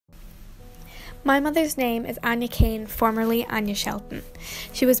My mother's name is Anja Cain, formerly Anja Shelton.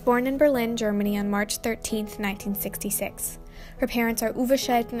 She was born in Berlin, Germany on March 13, 1966. Her parents are Uwe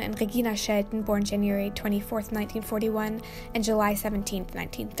Shelton and Regina Shelton, born January 24, 1941 and July 17,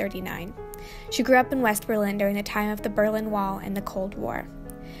 1939. She grew up in West Berlin during the time of the Berlin Wall and the Cold War.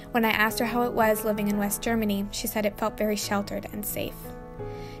 When I asked her how it was living in West Germany, she said it felt very sheltered and safe.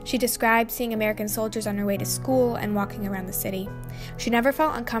 She described seeing American soldiers on her way to school and walking around the city. She never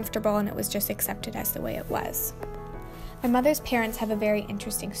felt uncomfortable, and it was just accepted as the way it was. My mother's parents have a very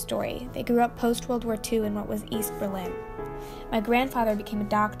interesting story. They grew up post-World War II in what was East Berlin. My grandfather became a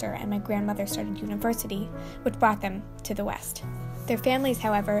doctor, and my grandmother started university, which brought them to the West. Their families,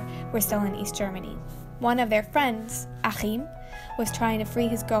 however, were still in East Germany. One of their friends, Cain, was trying to free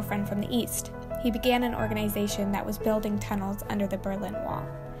his girlfriend from the East. He began an organization that was building tunnels under the Berlin Wall.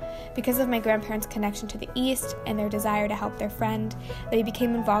 Because of my grandparents' connection to the East and their desire to help their friend, they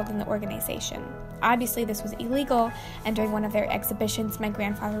became involved in the organization. Obviously, this was illegal, and during one of their exhibitions, my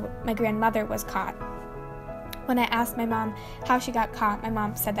grandmother was caught. When I asked my mom how she got caught, my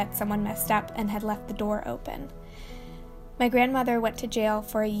mom said that someone messed up and had left the door open. My grandmother went to jail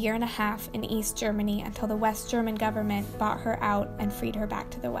for 1.5 years in East Germany until the West German government bought her out and freed her back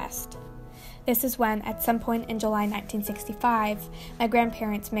to the West. This is when, at some point in July 1965, my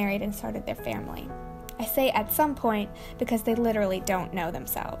grandparents married and started their family. I say at some point because they literally don't know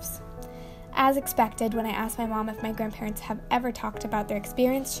themselves. As expected, when I asked my mom if my grandparents have ever talked about their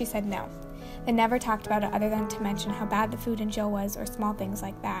experience, she said no. They never talked about it other than to mention how bad the food in jail was or small things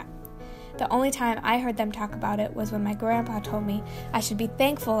like that. The only time I heard them talk about it was when my grandpa told me I should be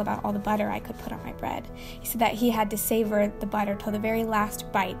thankful about all the butter I could put on my bread. He said that he had to savor the butter till the very last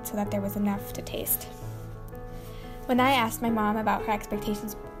bite so that there was enough to taste. When I asked my mom about her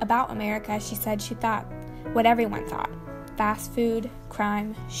expectations about America, she said she thought what everyone thought: fast food,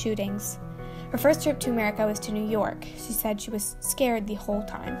 crime, shootings. Her first trip to America was to New York. She said she was scared the whole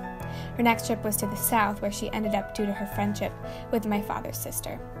time. Her next trip was to the South, where she ended up due to her friendship with my father's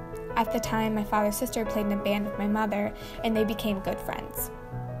sister. At the time, my father's sister played in a band with my mother, and they became good friends.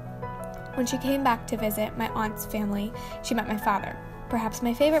 When she came back to visit my aunt's family, she met my father. Perhaps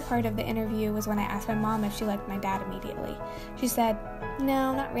my favorite part of the interview was when I asked my mom if she liked my dad immediately. She said,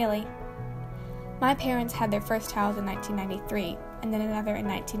 "No, not really." My parents had their first child in 1993, and then another in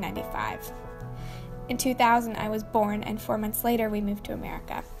 1995. In 2000, I was born, and 4 months later, we moved to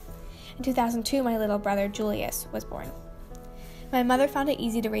America. In 2002, my little brother, Julius, was born. My mother found it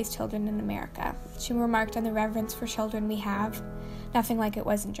easy to raise children in America. She remarked on the reverence for children we have, nothing like it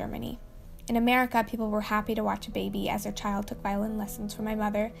was in Germany. In America, people were happy to watch a baby as their child took violin lessons from my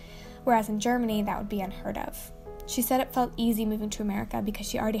mother, whereas in Germany, that would be unheard of. She said it felt easy moving to America because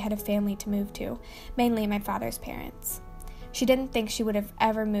she already had a family to move to, mainly my father's parents. She didn't think she would have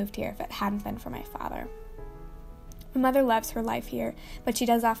ever moved here if it hadn't been for my father. My mother loves her life here, but she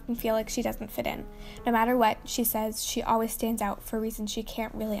does often feel like she doesn't fit in. No matter what, she says she always stands out for reasons she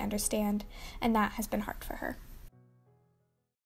can't really understand, and that has been hard for her.